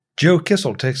Joe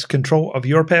Kissell takes control of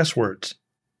your passwords.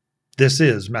 This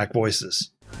is MacVoices.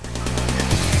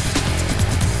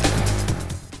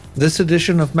 This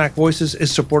edition of MacVoices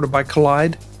is supported by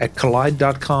Collide at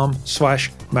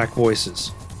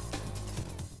collide.com/MacVoices.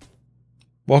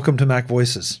 Welcome to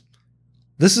MacVoices.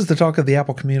 This is the talk of the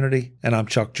Apple community, and I'm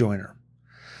Chuck Joyner.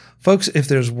 Folks, if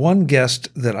there's one guest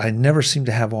that I never seem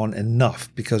to have on enough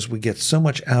because we get so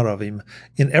much out of him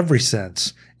in every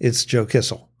sense, it's Joe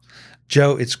Kissell.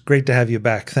 Joe, it's great to have you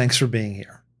back. Thanks for being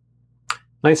here.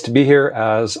 Nice to be here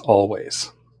as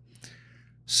always.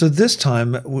 So this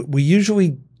time, we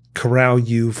usually corral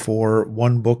you for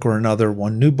one book or another,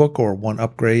 one new book or one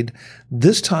upgrade.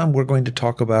 This time, we're going to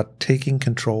talk about taking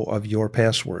control of your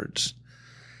passwords,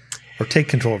 or take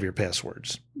control of your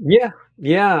passwords. Yeah.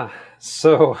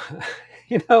 So,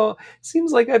 it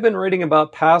seems like I've been writing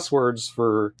about passwords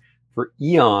for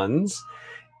eons,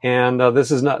 and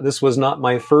this was not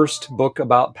my first book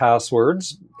about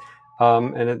passwords,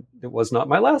 and it was not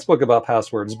my last book about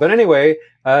passwords. But anyway,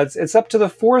 it's up to the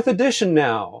 4th edition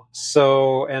now.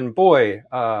 So, and boy,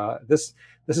 this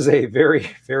is a very,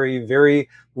 very, very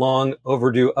long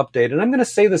overdue update. And I'm going to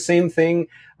say the same thing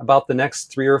about the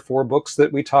next 3 or 4 books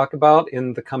that we talk about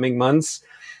in the coming months.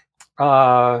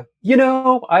 I've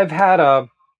had a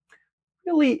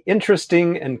really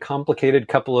interesting and complicated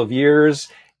couple of years,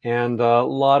 and a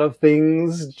lot of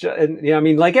things.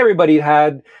 Like everybody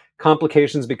had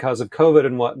complications because of COVID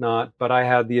and whatnot, but I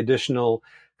had the additional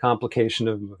complication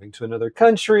of moving to another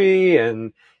country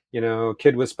and,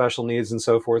 kid with special needs and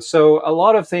so forth. So a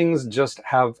lot of things just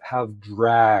have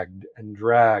dragged,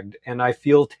 and I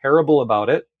feel terrible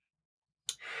about it.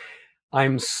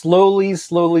 I'm slowly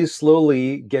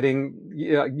getting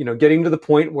to the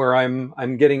point where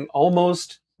I'm getting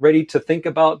almost ready to think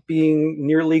about being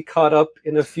nearly caught up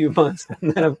in a few months.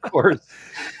 And then of course,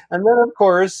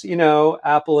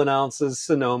 Apple announces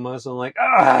Sonoma. So I'm like,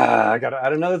 I got to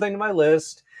add another thing to my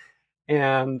list.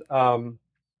 And I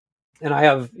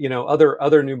have,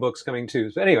 other new books coming too.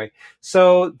 So anyway,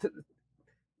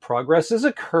 progress is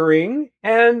occurring,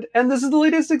 and this is the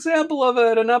latest example of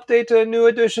it, an update to a new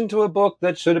addition to a book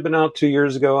that should have been out 2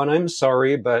 years ago. And I'm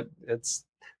sorry, but it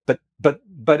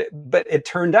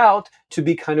turned out to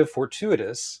be kind of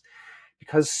fortuitous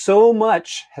because so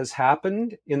much has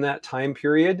happened in that time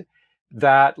period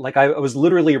that I was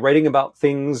literally writing about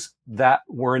things that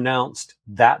were announced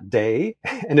that day.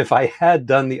 And if I had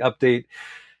done the update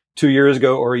 2 years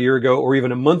ago or a year ago or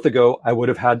even a month ago, I would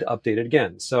have had to update it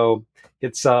again. So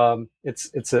it's a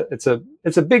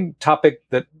big topic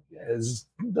that is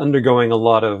undergoing a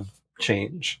lot of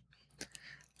change.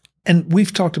 And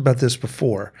we've talked about this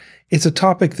before. It's a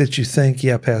topic that you think,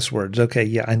 passwords.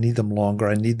 Okay, I need them longer.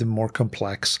 I need them more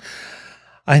complex.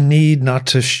 I need not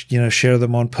to, share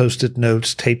them on Post-it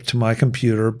notes taped to my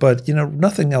computer, but,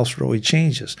 nothing else really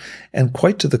changes. And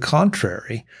quite to the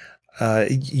contrary,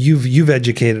 you've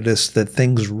educated us that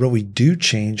things really do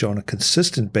change on a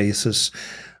consistent basis,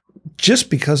 just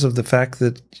because of the fact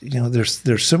that,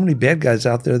 there's so many bad guys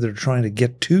out there that are trying to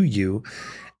get to you.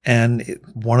 And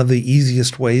one of the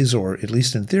easiest ways, or at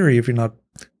least in theory, if you're not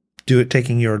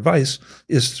taking your advice,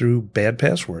 is through bad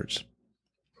passwords.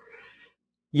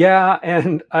 Yeah.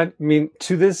 And I mean,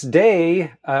 to this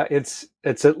day, it's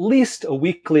at least a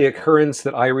weekly occurrence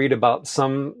that I read about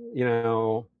some,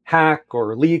 hack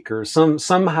or leak or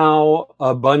somehow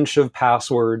a bunch of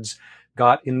passwords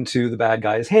got into the bad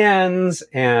guy's hands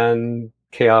and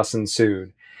chaos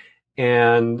ensued.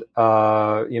 And,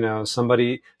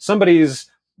 somebody's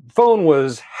phone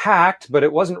was hacked, but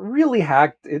it wasn't really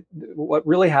hacked. What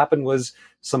really happened was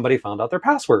somebody found out their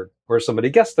password, or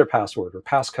somebody guessed their password or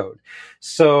passcode.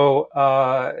 So,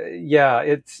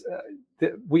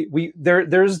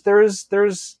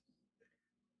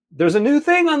 there's a new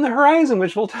thing on the horizon,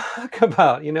 which we'll talk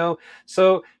about,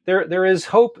 So there is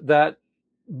hope that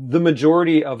the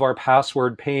majority of our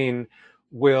password pain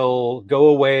will go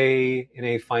away in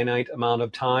a finite amount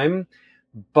of time,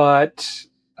 but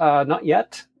not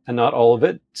yet, and not all of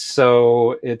it.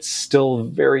 So it's still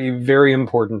very, very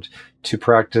important to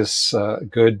practice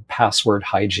good password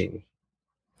hygiene.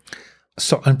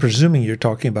 So I'm presuming you're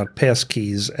talking about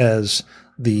passkeys as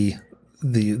the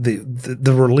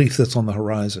relief that's on the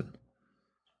horizon.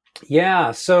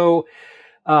 Yeah. So,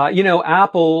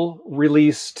 Apple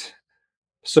released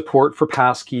support for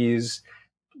passkeys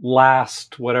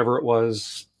last, whatever it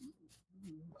was,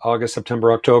 August,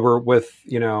 September, October, with,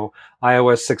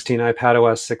 iOS 16,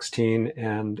 iPadOS 16,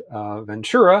 and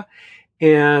Ventura.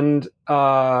 And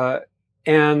that's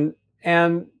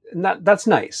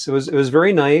nice. It was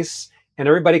very nice. And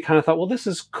everybody kind of thought, well, this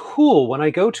is cool. When I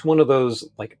go to one of those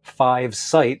like 5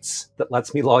 sites that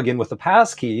lets me log in with a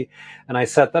passkey and I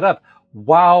set that up,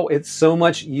 wow, it's so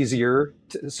much easier,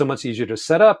 to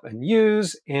set up and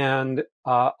use, and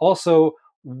also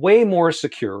way more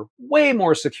secure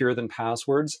than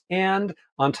passwords. And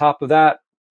on top of that,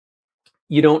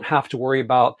 you don't have to worry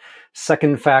about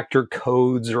second factor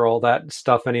codes or all that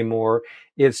stuff anymore.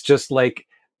 It's just like,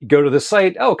 go to the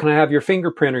site. Oh, can I have your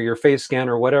fingerprint or your face scan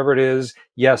or whatever it is?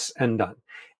 Yes, and done.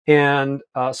 And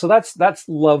so that's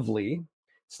lovely.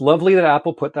 It's lovely that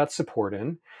Apple put that support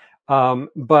in.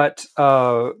 But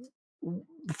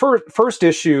first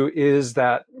issue is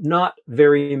that not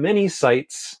very many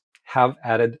sites have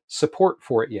added support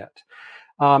for it yet.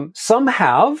 Some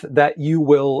have that you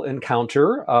will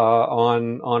encounter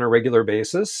on a regular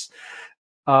basis,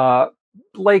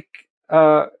 like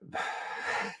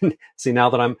see, now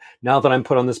that I'm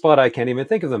put on the spot, I can't even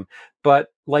think of them. But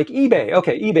like eBay,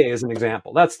 okay, eBay is an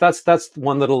example. That's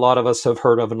one that a lot of us have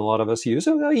heard of and a lot of us use.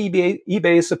 So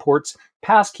eBay supports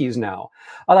passkeys now.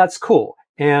 Oh, that's cool.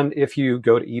 And if you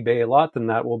go to eBay a lot, then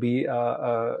that will be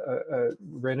a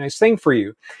very nice thing for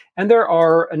you. And there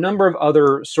are a number of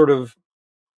other sort of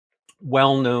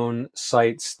well-known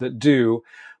sites that do,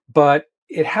 but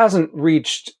it hasn't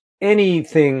reached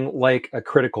anything like a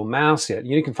critical mass yet.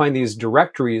 You can find these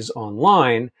directories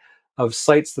online of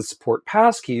sites that support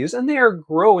passkeys, and they are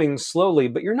growing slowly,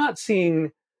 but you're not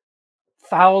seeing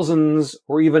thousands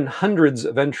or even hundreds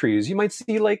of entries. You might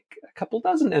see like a couple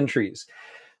dozen entries.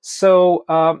 So,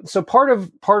 so part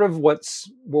of what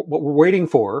we're waiting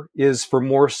for is for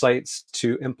more sites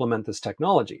to implement this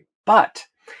technology. But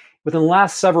within the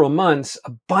last several months,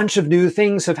 a bunch of new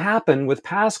things have happened with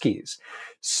passkeys.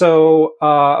 So,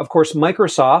 of course,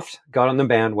 Microsoft got on the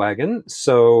bandwagon,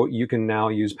 so you can now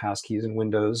use passkeys in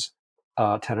Windows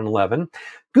 10 and 11.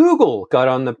 Google got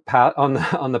on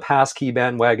the passkey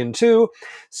bandwagon too.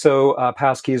 So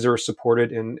passkeys are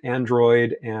supported in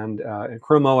Android and in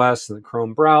Chrome OS and the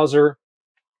Chrome browser.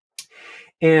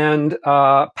 And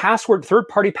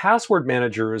third-party password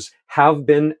managers have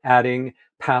been adding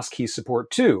passkey support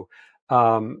too.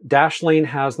 Dashlane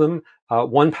has them.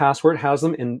 1Password has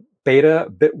them in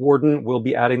beta. Bitwarden will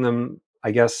be adding them, I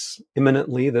guess,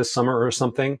 imminently this summer or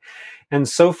something, and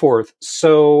so forth.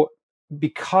 So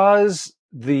because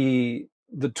the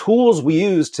tools we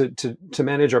use to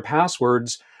manage our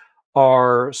passwords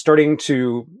are starting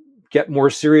to get more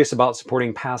serious about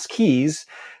supporting passkeys,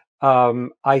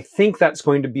 I think that's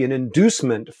going to be an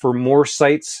inducement for more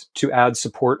sites to add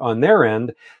support on their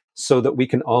end so that we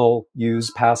can all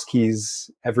use passkeys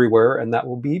everywhere, and that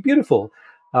will be beautiful.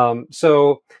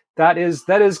 So that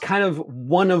is kind of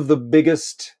one of the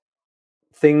biggest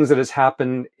things that has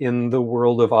happened in the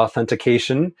world of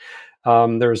authentication.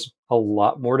 There's a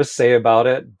lot more to say about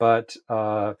it, but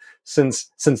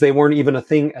since they weren't even a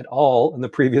thing at all in the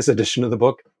previous edition of the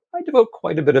book, I devote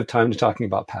quite a bit of time to talking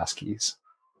about passkeys.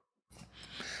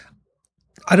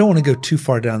 I don't want to go too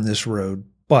far down this road,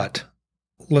 but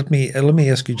let me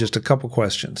ask you just a couple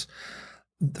questions.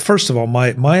 First of all,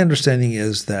 my understanding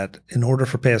is that in order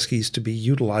for passkeys to be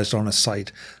utilized on a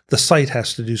site, the site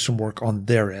has to do some work on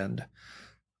their end.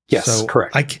 Yes, so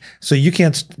correct. So you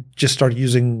can't just start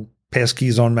using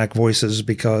passkeys on MacVoices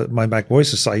because my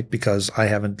MacVoices site because I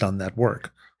haven't done that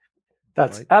work.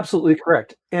 That's right? Absolutely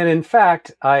correct. And in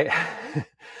fact, I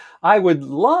would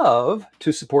love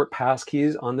to support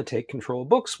passkeys on the Take Control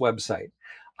Books website.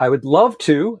 I would love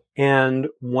to, and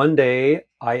one day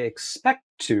I expect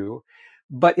to,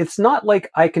 but it's not like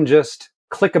I can just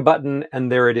click a button and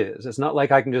there it is. It's not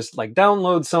like I can just like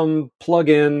download some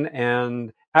plugin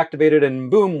and activate it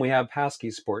and boom, we have passkey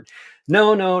support.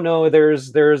 No.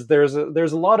 There's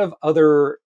a lot of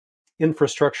other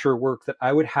infrastructure work that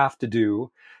I would have to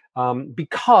do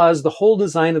because the whole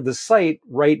design of the site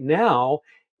right now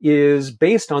is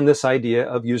based on this idea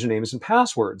of usernames and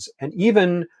passwords. And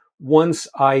even once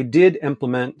I did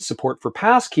implement support for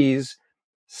passkeys,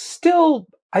 still,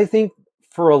 I think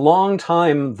for a long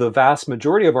time, the vast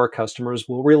majority of our customers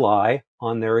will rely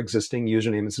on their existing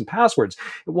usernames and passwords.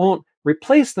 It won't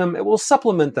replace them, it will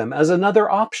supplement them as another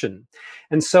option.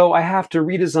 And so I have to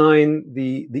redesign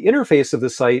the interface of the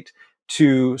site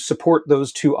to support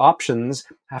those two options.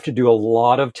 I have to do a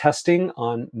lot of testing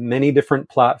on many different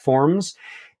platforms.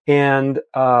 And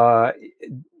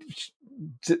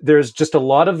there's just a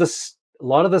lot of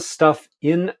the stuff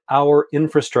in our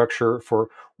infrastructure for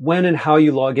when and how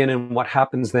you log in and what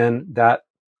happens then that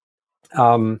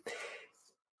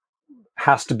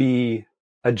has to be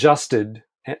adjusted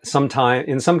sometime,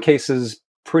 in some cases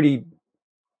pretty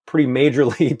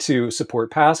majorly to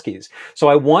support passkeys. So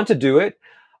I want to do it.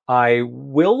 I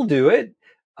will do it,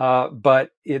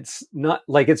 but it's not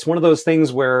like it's one of those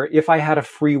things where if I had a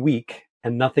free week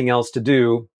and nothing else to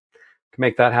do, I can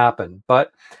make that happen.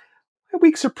 But my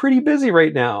weeks are pretty busy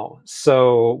right now.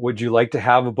 So would you like to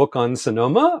have a book on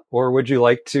Sonoma, or would you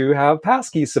like to have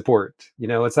passkey support?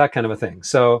 It's that kind of a thing.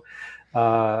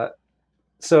 Uh,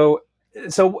 so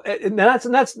and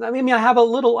that's I mean, I have a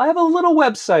little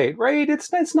website, right?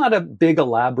 It's not a big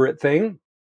elaborate thing,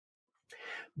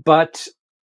 but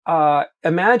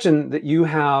imagine that you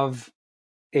have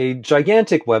a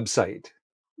gigantic website,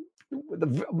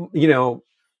 you know,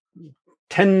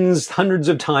 tens, hundreds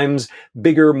of times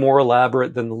bigger, more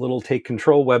elaborate than the little Take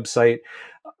Control website,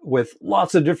 with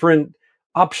lots of different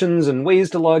options and ways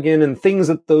to log in and things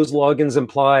that those logins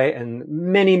imply, and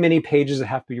many, many pages that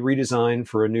have to be redesigned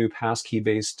for a new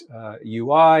passkey-based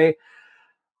UI.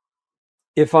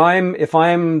 If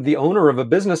I'm the owner of a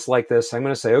business like this, I'm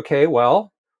going to say, okay,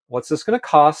 well, what's this going to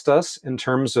cost us in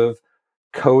terms of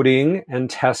coding and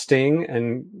testing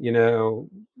and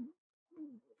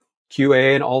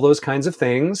QA and all those kinds of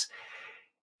things?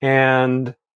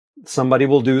 And somebody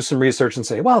will do some research and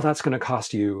say, well, that's going to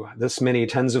cost you this many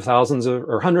tens of thousands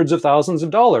or hundreds of thousands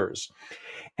of dollars.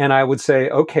 And I would say,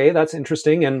 okay, that's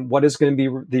interesting. And what is going to be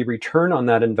the return on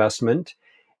that investment?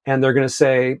 And they're going to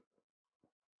say,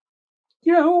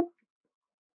 a,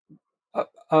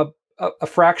 a, a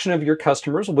fraction of your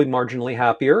customers will be marginally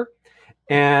happier.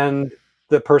 And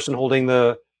the person holding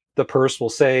the purse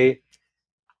will say,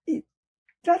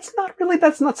 that's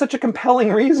not such a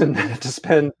compelling reason to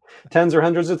spend tens or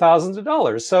hundreds of thousands of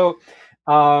dollars. So,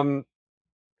 that's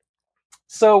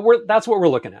what we're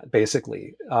looking at,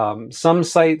 basically. Some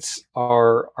sites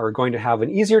are going to have an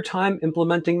easier time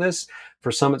implementing this.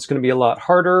 For some, it's going to be a lot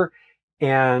harder.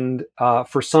 And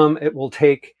for some, it will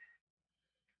take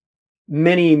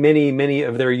many, many, many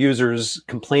of their users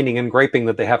complaining and griping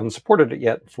that they haven't supported it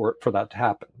yet for that to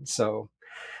happen. So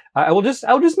I'll just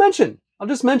mention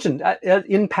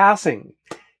in passing,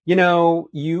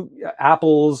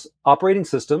 Apple's operating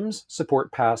systems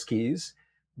support passkeys,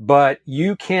 but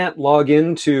you can't log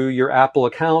into your Apple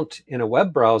account in a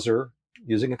web browser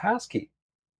using a passkey.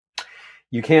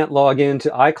 You can't log into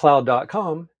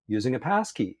iCloud.com using a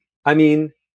passkey. I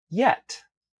mean, yet.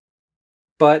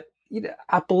 But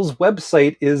Apple's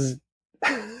website is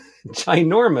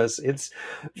ginormous. It's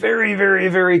very, very,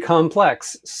 very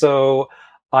complex. So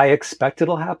I expect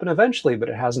it'll happen eventually, but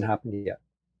it hasn't happened yet.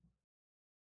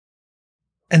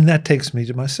 And that takes me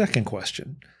to my second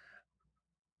question.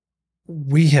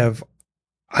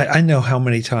 I know how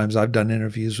many times I've done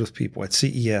interviews with people at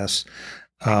CES,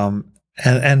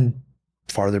 and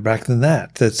farther back than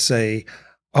that say,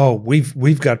 oh,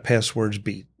 we've got passwords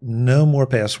beat. No more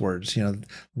passwords.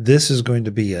 This is going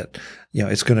to be it.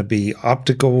 It's going to be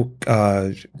optical,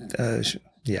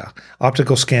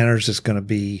 optical scanners. It's going to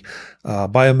be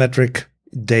biometric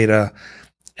data,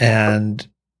 and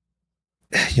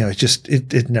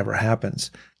it never happens.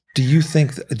 Do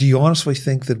you honestly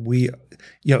think that we,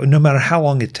 no matter how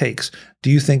long it takes,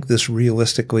 do you think this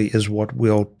realistically is what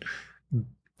will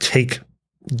take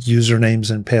usernames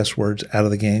and passwords out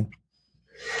of the game?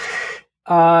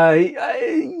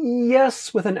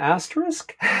 Yes, with an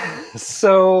asterisk.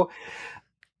 So,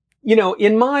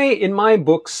 in my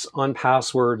books on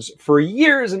passwords for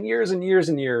years and years and years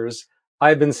and years,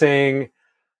 I've been saying,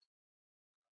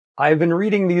 I've been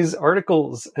reading these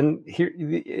articles and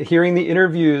hearing the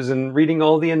interviews and reading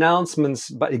all the announcements,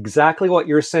 but exactly what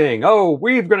you're saying. Oh,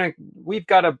 we've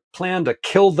got a plan to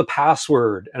kill the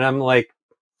password. And I'm like,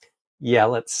 yeah,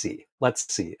 let's see.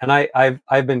 And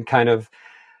I've been kind of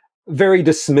very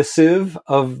dismissive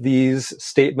of these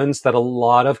statements that a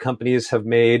lot of companies have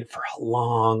made for a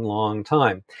long, long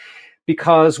time,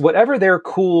 because whatever their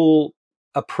cool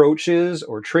approach is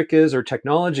or trick is or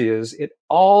technology is, it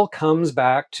all comes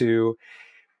back to,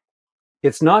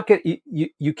 it's not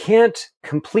you can't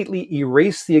completely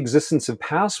erase the existence of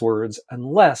passwords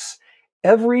unless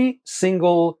every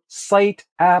single site,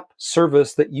 app,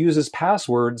 service that uses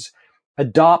passwords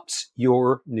adopts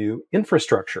your new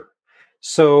infrastructure.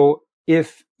 So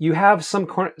if you have some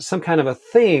kind of a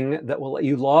thing that will let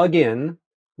you log in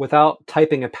without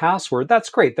typing a password,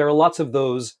 that's great. There are lots of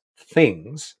those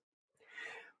things.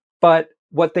 But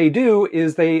what they do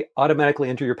is they automatically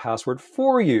enter your password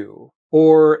for you,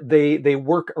 or they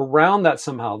work around that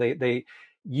somehow. They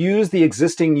use the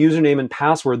existing username and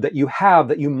password that you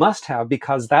must have,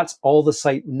 because that's all the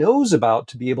site knows about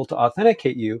to be able to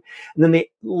authenticate you. And then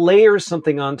they layer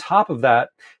something on top of that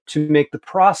to make the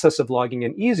process of logging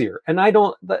in easier. And I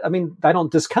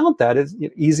don't discount that.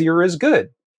 Easier is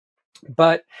good.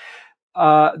 But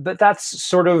that's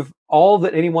sort of all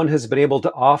that anyone has been able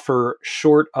to offer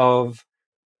short of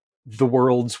the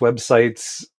world's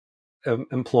websites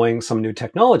employing some new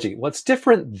technology. What's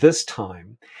different this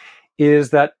time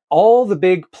is that all the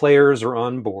big players are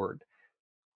on board,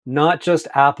 not just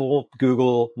Apple,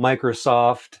 Google,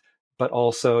 Microsoft, but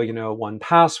also,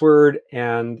 1Password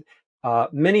and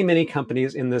many, many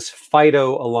companies in this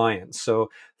FIDO alliance. So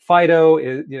FIDO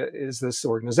is this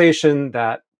organization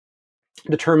that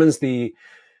determines the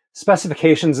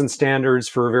specifications and standards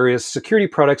for various security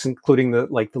products, including the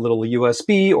little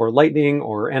USB or Lightning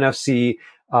or NFC,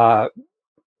 uh,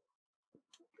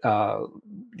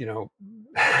 you know,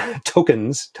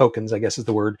 tokens, I guess is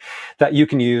the word, that you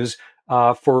can use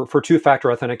for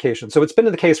two-factor authentication. So it's been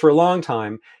the case for a long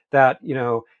time that,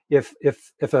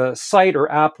 if a site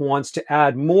or app wants to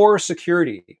add more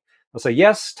security, they'll say,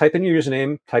 yes, type in your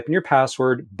username, type in your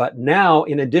password, but now,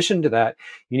 in addition to that,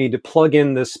 you need to plug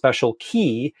in this special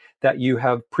key that you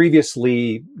have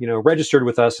previously, registered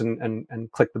with us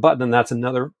and click the button, and that's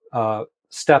another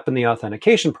step in the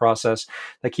authentication process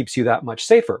that keeps you that much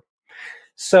safer.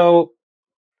 So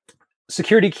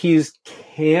security keys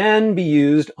can be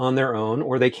used on their own,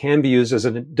 or they can be used as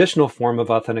an additional form of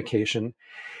authentication.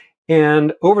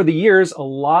 And over the years, a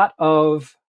lot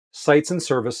of sites and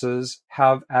services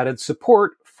have added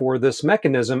support for this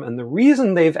mechanism. And the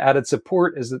reason they've added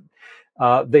support is that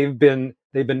they've been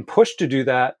pushed to do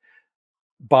that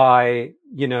by,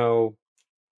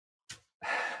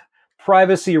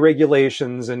 privacy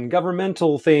regulations and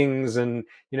governmental things. And,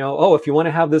 if you want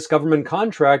to have this government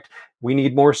contract, we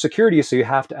need more security, so you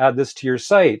have to add this to your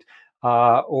site.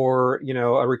 Or,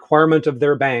 a requirement of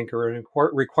their bank, or a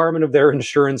requirement of their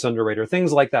insurance underwriter,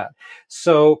 things like that.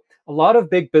 So a lot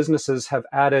of big businesses have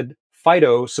added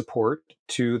FIDO support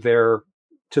to their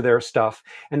stuff.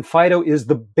 And FIDO is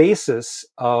the basis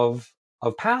of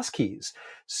passkeys.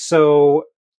 So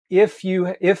if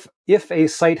a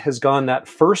site has gone that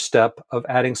first step of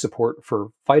adding support for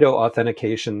FIDO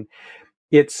authentication,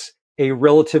 it's a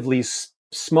relatively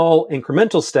small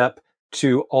incremental step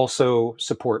to also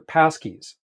support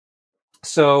passkeys.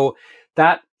 So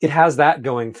that it has that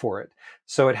going for it.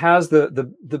 So it has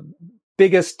the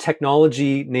biggest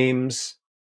technology names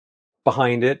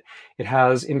behind it. It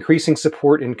has increasing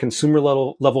support in consumer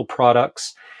level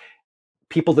products.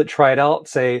 People that try it out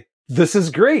say, this is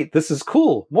great, this is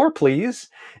cool, more please.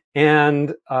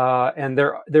 And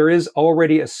there is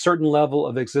already a certain level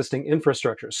of existing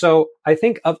infrastructure. So I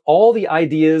think of all the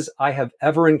ideas I have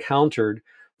ever encountered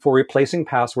for replacing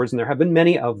passwords, and there have been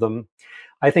many of them,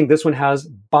 I think this one has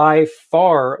by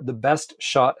far the best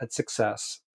shot at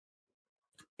success.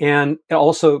 And it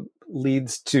also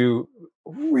leads to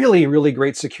really, really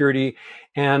great security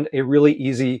and a really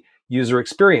easy user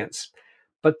experience.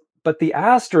 But the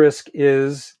asterisk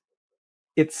is,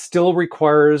 it still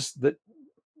requires that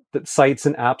sites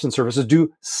and apps and services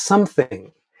do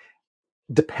something.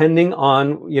 Depending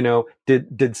on,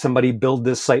 did somebody build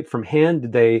this site from hand?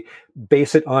 Did they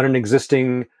base it on an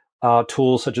existing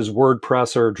tool such as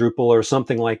WordPress or Drupal or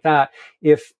something like that?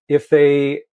 If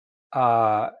they,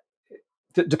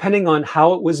 depending on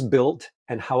how it was built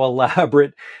and how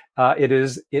elaborate it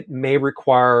is, it may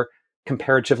require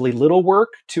comparatively little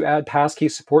work to add passkey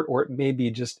support, or it may be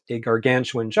just a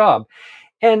gargantuan job.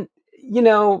 And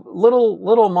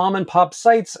little mom and pop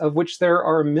sites, of which there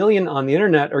are a million on the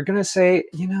internet, are going to say,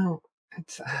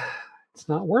 it's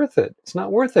not worth it. It's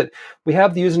not worth it. We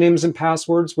have the usernames and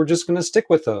passwords. We're just going to stick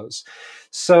with those.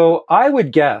 So I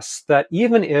would guess that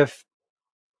even if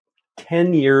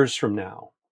 10 years from now,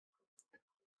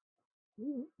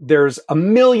 there's a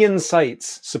million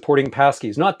sites supporting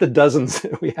passkeys, not the dozens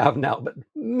that we have now, but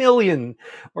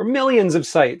millions of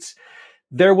sites,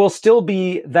 there will still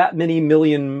be that many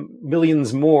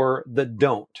millions more that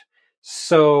don't.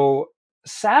 So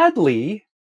sadly,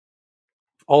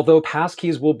 although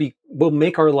passkeys will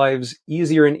make our lives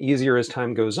easier and easier as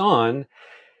time goes on,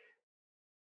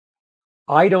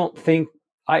 I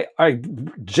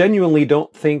genuinely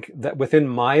don't think that within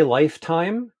my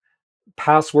lifetime,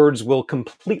 passwords will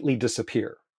completely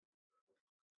disappear.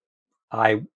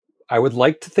 I would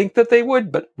like to think that they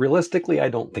would, but realistically, I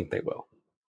don't think they will.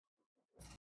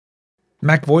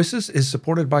 MacVoices is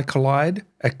supported by Collide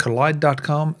at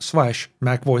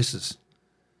collide.com/MacVoices.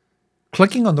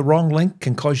 Clicking on the wrong link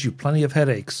can cause you plenty of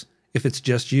headaches if it's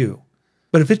just you.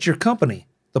 But if it's your company,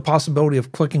 the possibility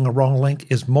of clicking a wrong link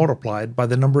is multiplied by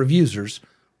the number of users,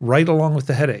 right along with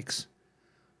the headaches.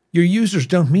 Your users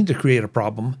don't mean to create a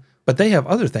problem, but they have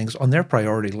other things on their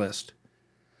priority list.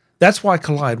 That's why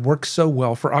Collide works so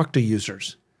well for Okta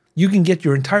users. You can get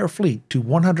your entire fleet to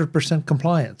 100%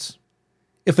 compliance.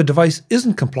 If a device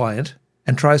isn't compliant,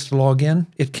 and tries to log in,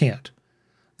 it can't.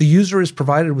 The user is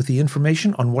provided with the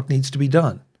information on what needs to be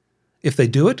done. If they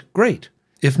do it, great.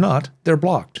 If not, they're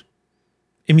blocked.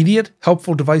 Immediate,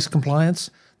 helpful device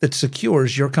compliance that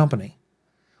secures your company.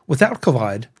 Without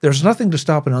Collide, there's nothing to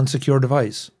stop an unsecure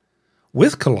device.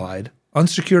 With Collide,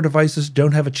 unsecure devices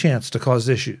don't have a chance to cause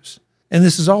issues. And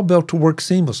this is all built to work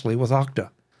seamlessly with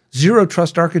Okta. Zero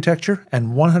trust architecture and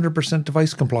 100%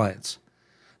 device compliance.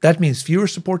 That means fewer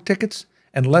support tickets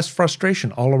and less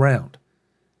frustration all around.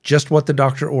 Just what the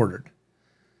doctor ordered.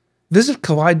 Visit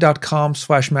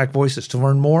collide.com/MacVoices to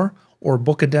learn more or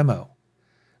book a demo.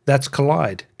 That's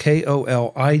Collide,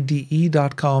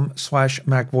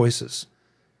 KOLIDE.com/MacVoices.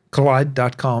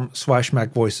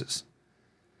 Collide.com/MacVoices.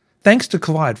 Thanks to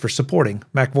Collide for supporting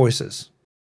MacVoices.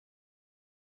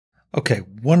 Okay,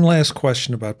 one last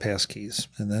question about passkeys,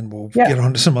 and then we'll get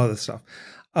on to some other stuff.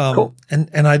 Cool. And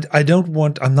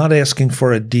I'm not asking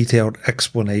for a detailed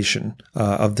explanation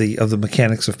of the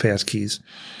mechanics of passkeys,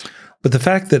 but the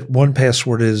fact that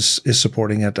 1Password is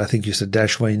supporting it, I think you said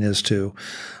Dashlane is too.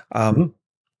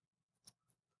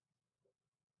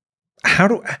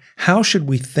 How should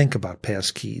we think about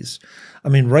passkeys? I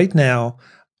mean, right now,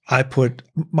 I put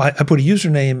a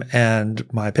username and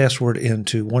my password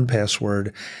into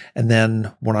 1Password, and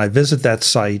then when I visit that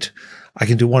site, I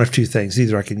can do one of two things.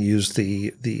 Either I can use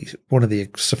the one of the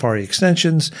Safari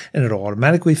extensions and it'll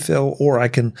automatically fill, or I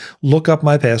can look up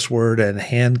my password and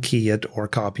hand key it or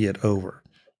copy it over.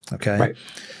 Okay. Right.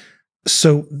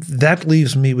 So that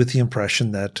leaves me with the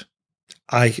impression that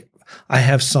I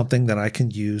have something that I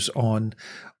can use on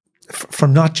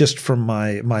from not just from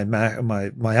my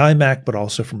iMac, but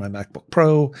also from my MacBook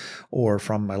Pro or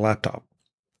from my laptop.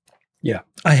 Yeah.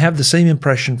 I have the same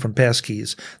impression from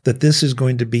passkeys that this is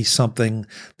going to be something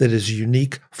that is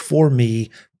unique for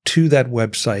me to that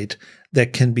website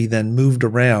that can be then moved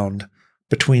around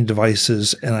between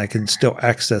devices and I can still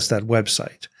access that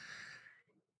website.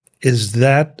 Is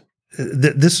that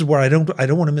this is where I don't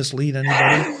want to mislead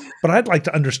anybody, but I'd like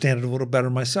to understand it a little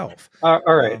better myself. All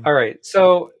right.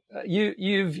 So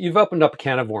you've opened up a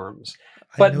can of worms,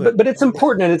 but it's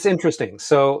important and it's interesting.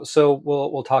 So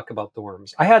we'll talk about the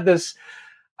worms. I had this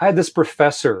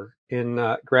professor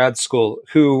in grad school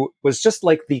who was just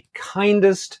like the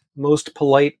kindest, most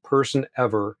polite person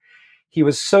ever. He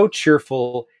was so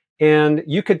cheerful, and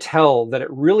you could tell that it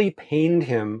really pained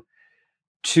him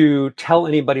to tell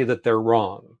anybody that they're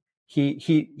wrong.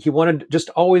 He wanted to just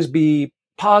always be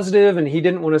positive, and he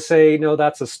didn't want to say, no,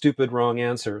 that's a stupid wrong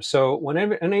answer. So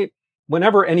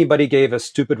whenever anybody gave a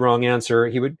stupid wrong answer,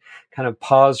 he would kind of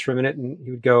pause for a minute and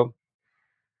he would go,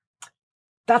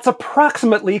 that's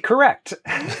approximately correct.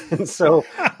 And so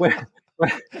when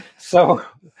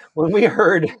we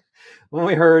heard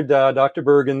Dr.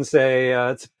 Bergen say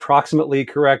it's approximately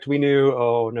correct, we knew,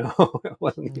 oh no, it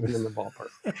wasn't even in the ballpark.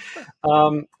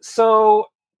 So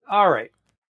all right.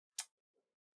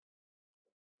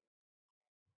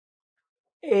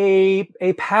 A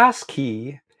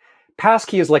passkey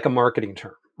is like a marketing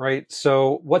term, right?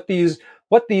 So what these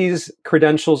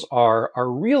credentials are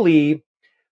really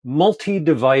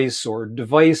multi-device or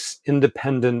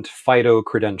device-independent FIDO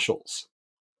credentials.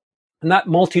 And that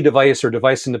multi-device or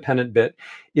device-independent bit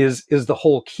is the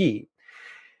whole key.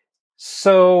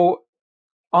 So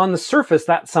on the surface,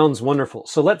 that sounds wonderful.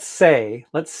 So let's say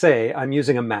I'm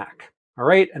using a Mac, all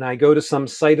right? And I go to some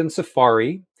site in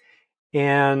Safari,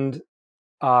 and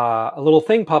a little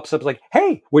thing pops up like,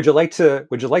 hey, would you like to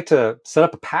set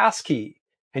up a passkey?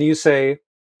 And you say,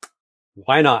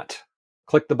 why not?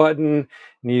 Click the button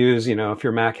and use, if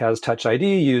your Mac has Touch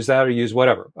ID, use that or use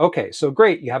whatever. Okay, so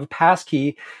great. You have a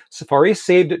passkey. Safari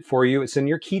saved it for you. It's in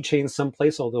your keychain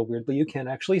someplace, although weirdly you can't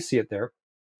actually see it there.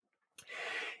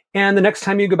 And the next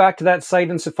time you go back to that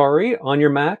site in Safari on your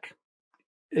Mac,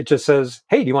 it just says,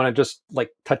 hey, do you want to just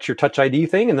like touch your Touch ID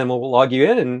thing? And then we'll log you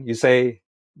in, and you say,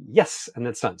 yes, and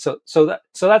it's done. So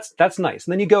that's nice.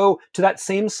 And then you go to that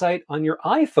same site on your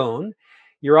iPhone,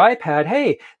 your iPad.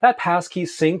 Hey, that passkey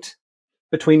synced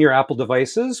between your Apple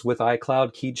devices with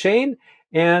iCloud Keychain,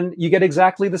 and you get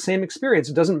exactly the same experience.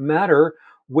 It doesn't matter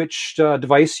which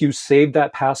device you saved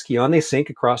that passkey on; they sync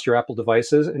across your Apple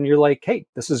devices, and you're like, hey,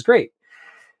 this is great.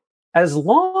 As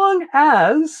long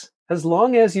as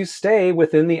you stay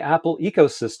within the Apple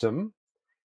ecosystem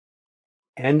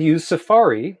and use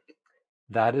Safari,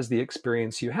 that is the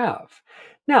experience you have.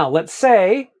 Now, let's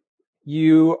say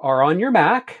you are on your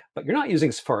Mac, but you're not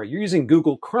using Safari, you're using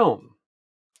Google Chrome.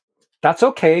 That's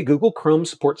okay. Google Chrome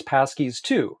supports passkeys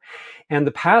too. And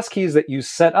the passkeys that you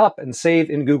set up and save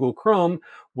in Google Chrome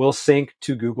will sync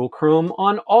to Google Chrome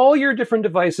on all your different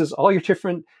devices, all your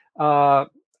different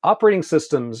operating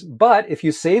systems. But if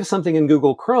you save something in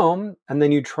Google Chrome and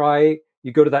then you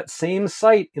go to that same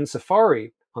site in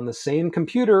Safari on the same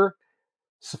computer,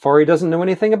 Safari doesn't know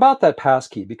anything about that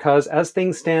passkey, because as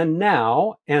things stand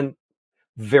now, and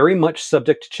very much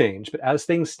subject to change, but as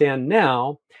things stand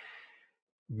now,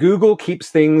 Google keeps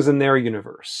things in their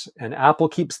universe, and Apple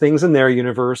keeps things in their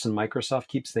universe, and Microsoft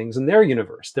keeps things in their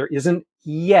universe. There isn't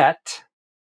yet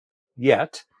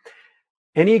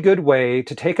any good way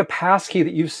to take a passkey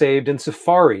that you've saved in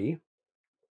Safari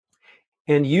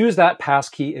and use that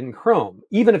passkey in Chrome,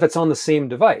 even if it's on the same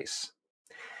device.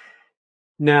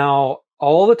 Now,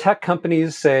 all the tech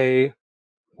companies say,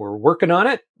 we're working on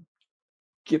it.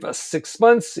 Give us 6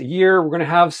 months, a year. We're going to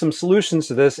have some solutions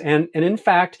to this. And in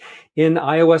fact, in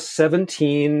iOS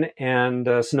 17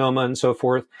 and Sonoma and so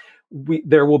forth,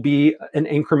 there will be an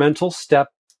incremental step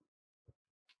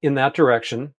in that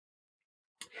direction.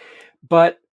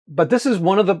 But this is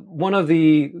one of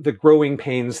the growing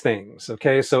pains things.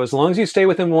 Okay, so as long as you stay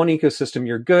within one ecosystem,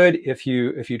 you're good. If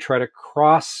you try to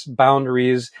cross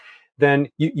boundaries, then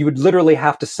you would literally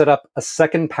have to set up a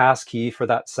second passkey for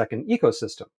that second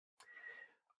ecosystem.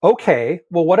 Okay,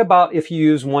 well, what about if you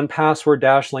use 1Password,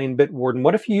 Dashlane, Bitwarden?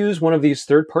 What if you use one of these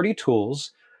third-party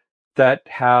tools that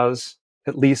has,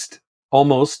 at least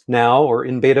almost now or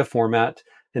in beta form,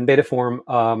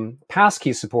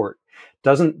 passkey support?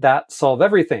 Doesn't that solve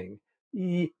everything?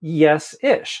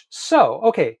 Yes-ish. So,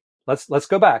 okay, let's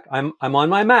go back. I'm on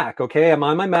my Mac. Okay, I'm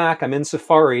on my Mac. I'm in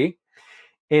Safari,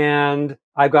 and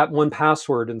I've got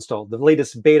 1Password installed, the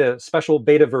latest special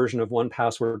beta version of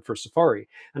 1Password for Safari.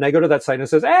 And I go to that site and it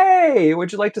says, "Hey,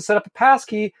 would you like to set up a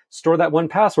passkey? Store that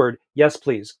 1Password." Yes,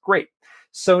 please. Great.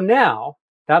 So now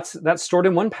that's stored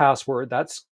in 1Password.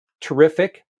 That's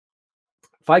terrific.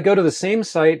 If I go to the same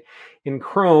site in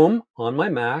Chrome on my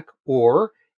Mac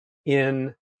or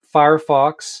in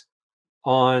Firefox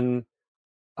on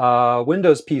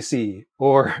Windows PC,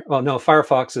 or, well, no,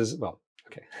 Firefox is, well,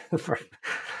 okay.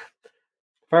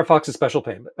 Firefox is special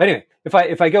pain. But anyway,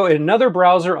 if I go in another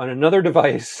browser on another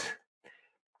device,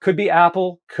 could be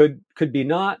Apple, could be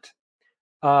not.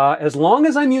 As long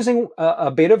as I'm using a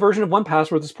beta version of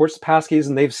 1Password that supports the passkeys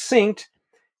and they've synced,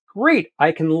 great.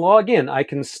 I can log in. I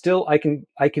can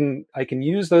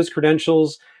use those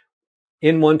credentials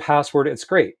in 1Password. It's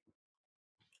great.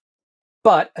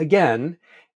 But again,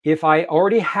 if I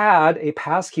already had a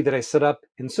passkey that I set up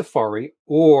in Safari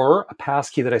or a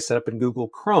passkey that I set up in Google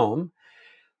Chrome,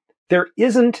 there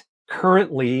isn't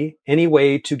currently any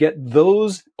way to get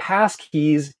those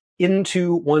passkeys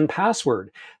into 1Password.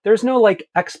 There's no like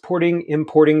exporting,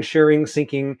 importing, sharing,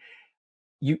 syncing.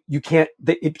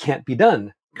 It can't be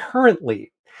done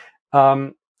currently.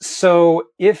 So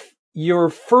if your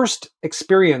first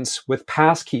experience with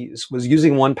passkeys was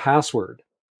using 1Password,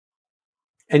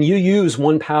 and you use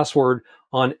 1Password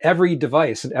on every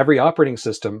device and every operating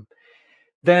system,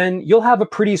 then you'll have a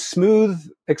pretty smooth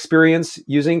experience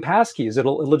using passkeys.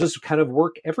 It'll just kind of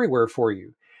work everywhere for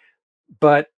you.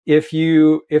 But if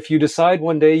you decide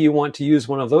one day you want to use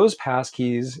one of those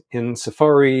passkeys in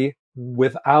Safari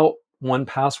without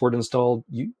 1Password installed,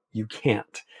 you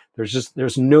can't.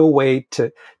 There's no way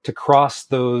to cross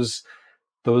those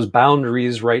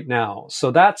boundaries right now.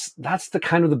 So that's the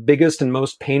kind of the biggest and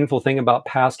most painful thing about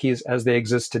passkeys as they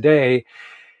exist today.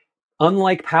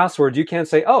 Unlike passwords, you can't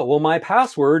say, "Oh, well, my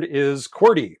password is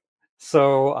QWERTY,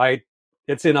 so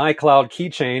it's in iCloud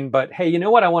keychain, but hey, you know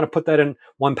what? I want to put that in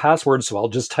 1Password, so I'll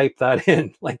just type that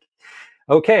in." Like,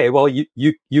 okay, well,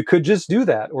 you could just do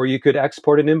that, or you could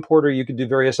export and import, or you could do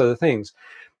various other things.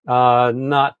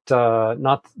 Not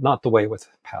the way with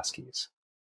passkeys.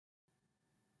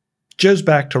 Joe's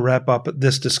back to wrap up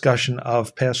this discussion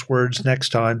of passwords next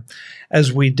time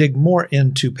as we dig more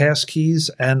into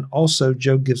passkeys, and also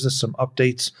Joe gives us some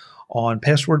updates on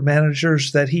password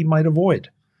managers that he might avoid.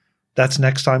 That's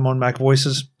next time on Mac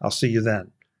Voices. I'll see you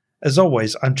then. As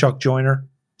always, I'm Chuck Joyner.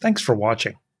 Thanks for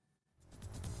watching.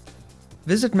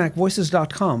 Visit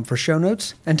MacVoices.com for show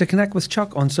notes and to connect with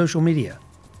Chuck on social media.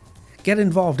 Get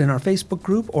involved in our Facebook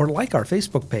group or like our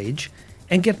Facebook page,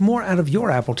 and get more out of your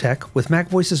Apple tech with Mac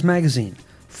Voices magazine,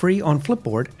 free on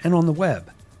Flipboard and on the web.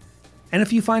 And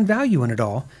if you find value in it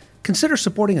all, consider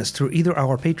supporting us through either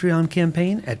our Patreon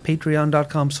campaign at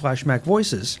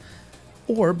patreon.com/MacVoices,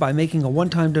 or by making a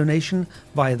one-time donation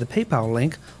via the PayPal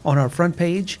link on our front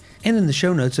page and in the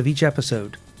show notes of each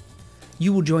episode.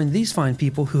 You will join these fine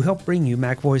people who help bring you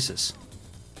Mac Voices.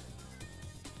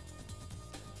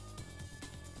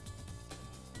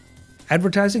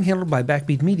 Advertising handled by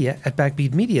Backbeat Media at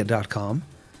backbeatmedia.com.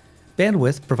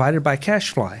 Bandwidth provided by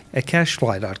CacheFly at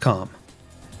cachefly.com.